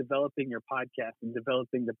developing your podcast and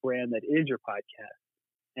developing the brand that is your podcast.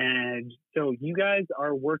 And so you guys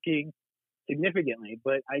are working significantly,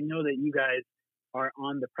 but I know that you guys are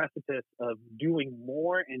on the precipice of doing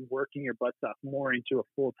more and working your butts off more into a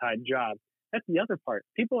full-time job. That's the other part.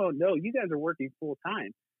 People don't know you guys are working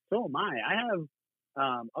full-time. So am I. I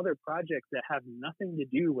have other projects that have nothing to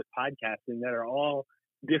do with podcasting that are all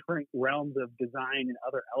different realms of design and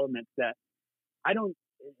other elements that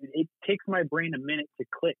it takes my brain a minute to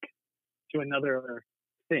click to another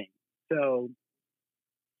thing. So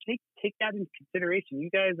take that into consideration. You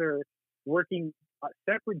guys are working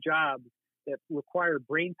separate jobs that require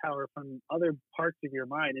brain power from other parts of your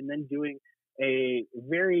mind, and then doing a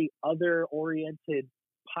very other-oriented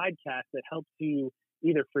podcast that helps you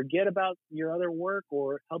either forget about your other work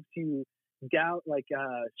or helps you down, like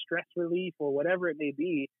stress relief or whatever it may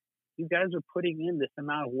be. You guys are putting in this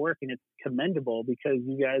amount of work, and it's commendable because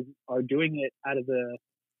you guys are doing it out of the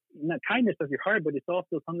kindness of your heart, but it's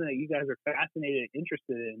also something that you guys are fascinated and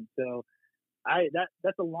interested in. So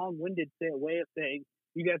that's a long-winded way of saying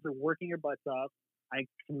you guys are working your butts off. I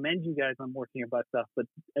commend you guys on working your butts off. But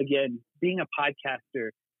again, being a podcaster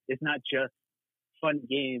is not just fun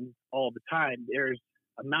games all the time. There's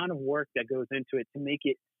amount of work that goes into it to make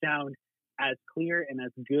it sound as clear and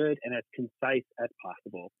as good and as concise as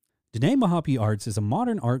possible. Danae Mahapi Arts is a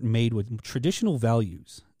modern art made with traditional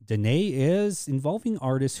values. Danae is involving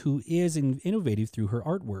artists who is innovative through her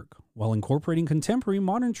artwork, while incorporating contemporary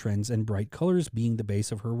modern trends and bright colors being the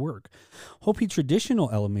base of her work. Hopi traditional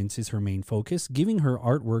elements is her main focus, giving her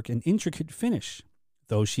artwork an intricate finish.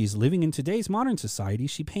 Though she's living in today's modern society,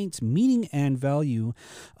 she paints meaning and value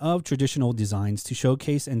of traditional designs to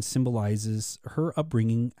showcase and symbolizes her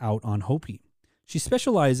upbringing out on Hopi. She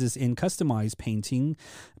specializes in customized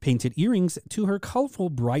painted earrings to her colorful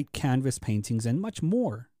bright canvas paintings and much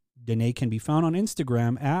more. Danae can be found on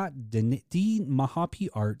Instagram at D Mahapi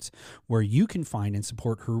Arts, where you can find and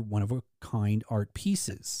support her one-of-a-kind art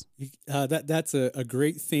pieces. That's a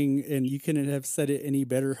great thing, and you couldn't have said it any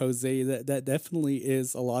better, Jose. That definitely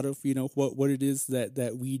is a lot of what it is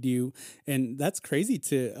that we do, and that's crazy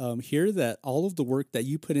to hear that all of the work that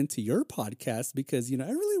you put into your podcast. Because I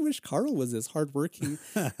really wish Carl was as hardworking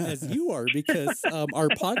as you are, because our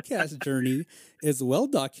podcast journey is well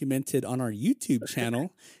documented on our YouTube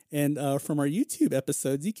channel. And from our YouTube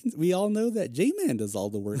episodes, we all know that J-Man does all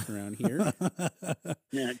the work around here.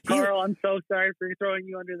 Yeah, Carl, I'm so sorry for throwing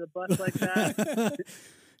you under the bus like that.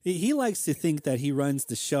 He likes to think that he runs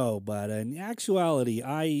the show, but in actuality,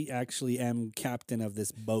 I actually am captain of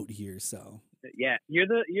this boat here. So yeah, you're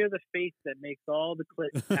the face that makes all the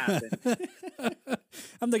clicks happen.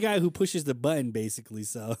 I'm the guy who pushes the button, basically.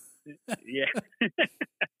 So yeah.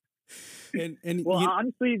 and well,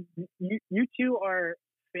 honestly, you two are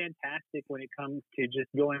fantastic when it comes to just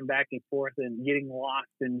going back and forth and getting lost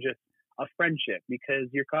in just a friendship, because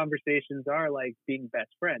your conversations are like being best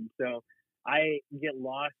friends. So I get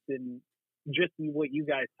lost in just what you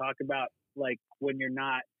guys talk about, like when you're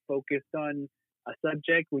not focused on a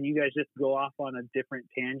subject, when you guys just go off on a different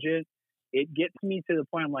tangent, it gets me to the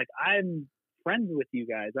point I'm like, I'm friends with you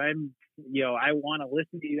guys. I want to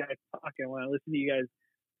listen to you guys talk. I want to listen to you guys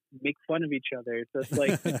make fun of each other. So it's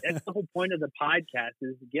like that's the whole point of the podcast,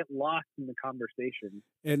 is to get lost in the conversation.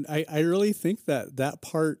 And I really think that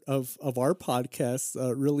part of our podcast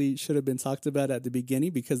really should have been talked about at the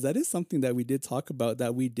beginning, because that is something that we did talk about,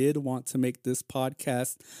 that we did want to make this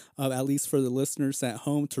podcast, at least for the listeners at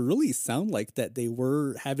home, to really sound like that they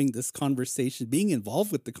were having this conversation, being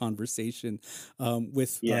involved with the conversation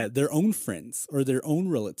with their own friends or their own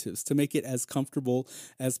relatives, to make it as comfortable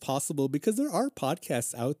as possible. Because there are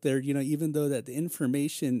podcasts out there, even though that the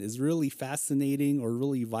information is really fascinating or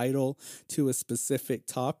really vital to a specific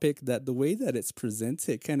topic, that the way that it's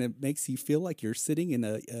presented kind of makes you feel like you're sitting in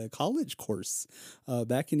a college course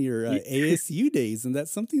back in your ASU days. And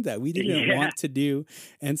that's something that we didn't want to do.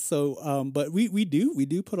 And so, but we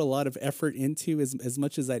do put a lot of effort into, as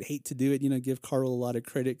much as I'd hate to do it, give Carl a lot of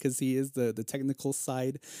credit, because he is the technical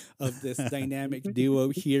side of this dynamic duo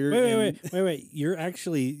here. Wait. You're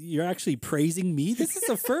actually praising me. This is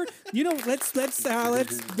a first. Let's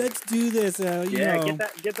do this.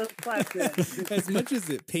 Get those claps in. As much as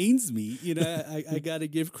it pains me, I got to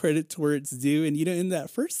give credit to where it's due. And in that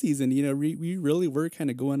first season, we really were kind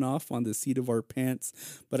of going off on the seat of our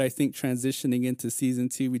pants. But I think transitioning into season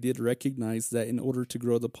 2, we did recognize that in order to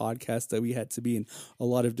grow the podcast, that we had to be in a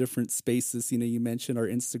lot of different spaces. You mentioned our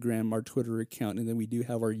Instagram, our Twitter account, and then we do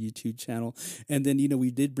have our YouTube channel. And then we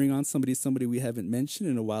did bring on somebody we haven't mentioned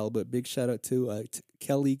in a while. But big shout out to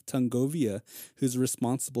Kelly Tungovia, who's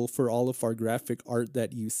responsible for all of our graphic art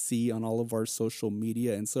that you see on all of our social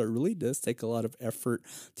media. And so it really does take a lot of effort,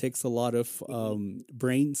 takes a lot of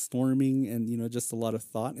brainstorming and, just a lot of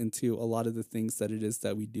thought into a lot of the things that it is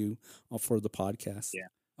that we do for the podcast. Yeah.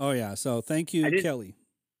 Oh, yeah. So thank you, Kelly.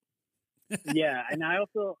 Yeah. And I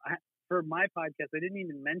also, for my podcast, I didn't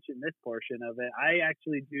even mention this portion of it. I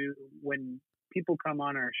actually do, when people come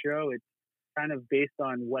on our show, it's kind of based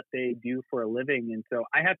on what they do for a living. And so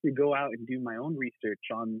I have to go out and do my own research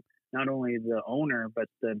on not only the owner, but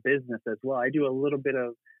the business as well. I do a little bit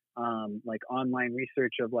of like online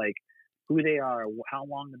research of like who they are, how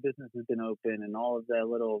long the business has been open, and all of the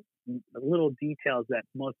little details that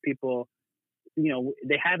most people,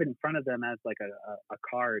 they have it in front of them as like a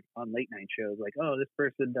card on late night shows. Like, oh, this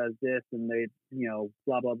person does this and they,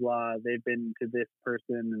 blah, blah, blah. They've been to this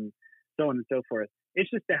person and so on and so forth. It's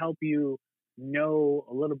just to help you know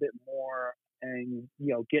a little bit more and,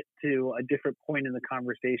 get to a different point in the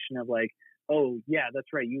conversation of like, oh yeah, that's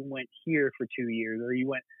right. You went here for 2 years, or you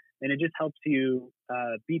went, and it just helps you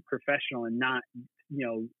be professional and not,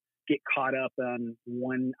 get caught up on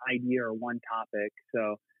one idea or one topic.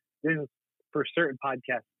 So for certain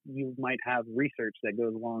podcasts, you might have research that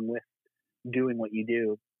goes along with doing what you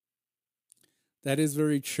do. That is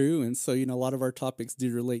very true. And so, a lot of our topics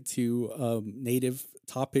do relate to native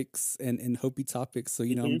topics and Hopi topics. So,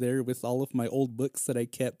 I'm there with all of my old books that I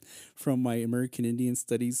kept from my American Indian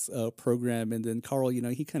Studies program. And then Carl,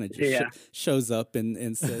 he kind of just shows up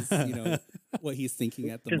and says, what he's thinking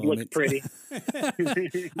at the moment. Looks pretty.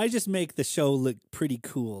 I just make the show look pretty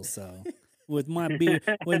cool. So with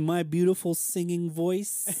my beautiful singing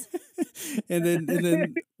voice. And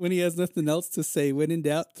then when he has nothing else to say, when in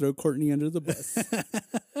doubt, throw Courtney under the bus.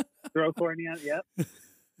 Throw Courtney out. Yep.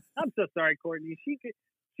 I'm so sorry, Courtney. She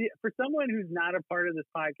for someone who's not a part of this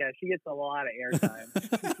podcast, she gets a lot of airtime.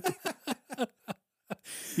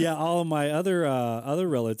 Yeah, all of my other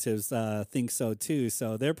relatives think so too.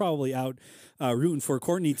 So they're probably out rooting for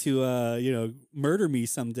Courtney to murder me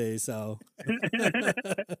someday. So.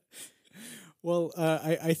 Well,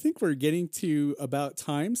 I think we're getting to about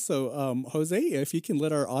time. So, Jose, if you can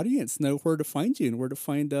let our audience know where to find you and where to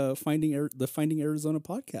find the Finding Arizona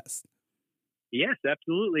podcast. Yes,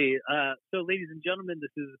 absolutely. So, ladies and gentlemen,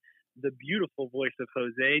 this is the beautiful voice of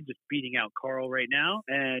Jose just beating out Carl right now.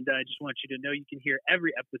 And I just want you to know you can hear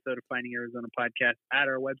every episode of Finding Arizona Podcast at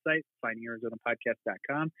our website,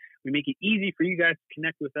 findingarizonapodcast.com. We make it easy for you guys to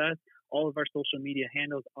connect with us. All of our social media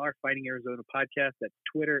handles are Finding Arizona Podcast. That's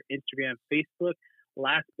Twitter, Instagram, Facebook.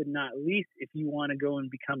 Last but not least, if you want to go and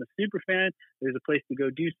become a super fan, there's a place to go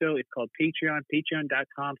do so. It's called Patreon,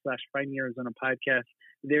 patreon.com/Finding Arizona Podcast.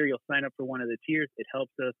 There you'll sign up for one of the tiers. It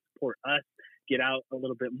helps us support us, get out a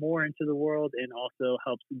little bit more into the world, and also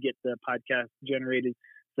helps get the podcast generated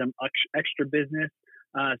some extra business.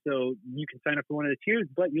 So you can sign up for one of the tiers,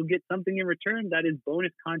 but you'll get something in return. That is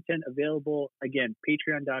bonus content available. Again,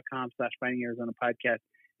 patreon.com/Finding Arizona Podcast.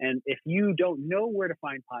 And if you don't know where to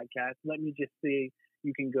find podcasts, let me just say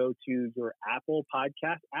you can go to your Apple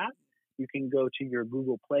Podcast app. You can go to your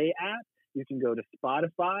Google Play app. You can go to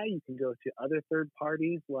Spotify. You can go to other third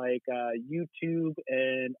parties like YouTube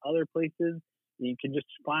and other places. You can just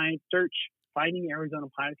search Finding Arizona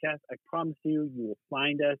Podcast. I promise you will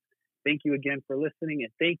find us. Thank you again for listening.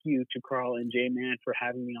 And thank you to Carl and J-Man for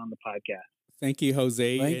having me on the podcast. Thank you,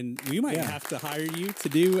 Jose. And we might have to hire you to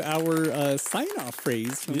do our sign-off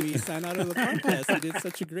phrase when we sign out of the podcast. You did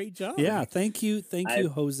such a great job. Yeah, thank you,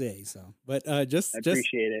 Jose. So, but I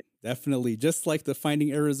appreciate it. Definitely. Just like the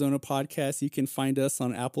Finding Arizona podcast, you can find us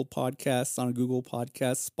on Apple Podcasts, on Google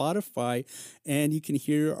Podcasts, Spotify, and you can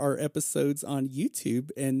hear our episodes on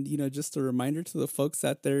YouTube. And, just a reminder to the folks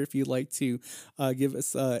out there, if you'd like to give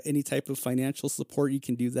us any type of financial support, you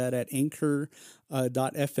can do that at anchor.fm/CJ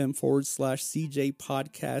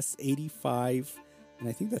Podcast 85. And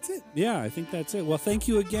I think that's it. Yeah, I think that's it. Well, thank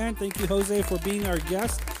you again. Thank you, Jose, for being our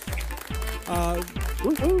guest.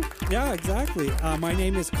 Yeah, exactly. My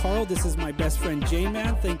name is Carl. This is my best friend,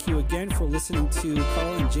 J-Man. Thank you again for listening to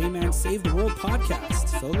Carl and J-Man Save the World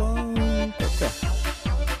podcast. So long.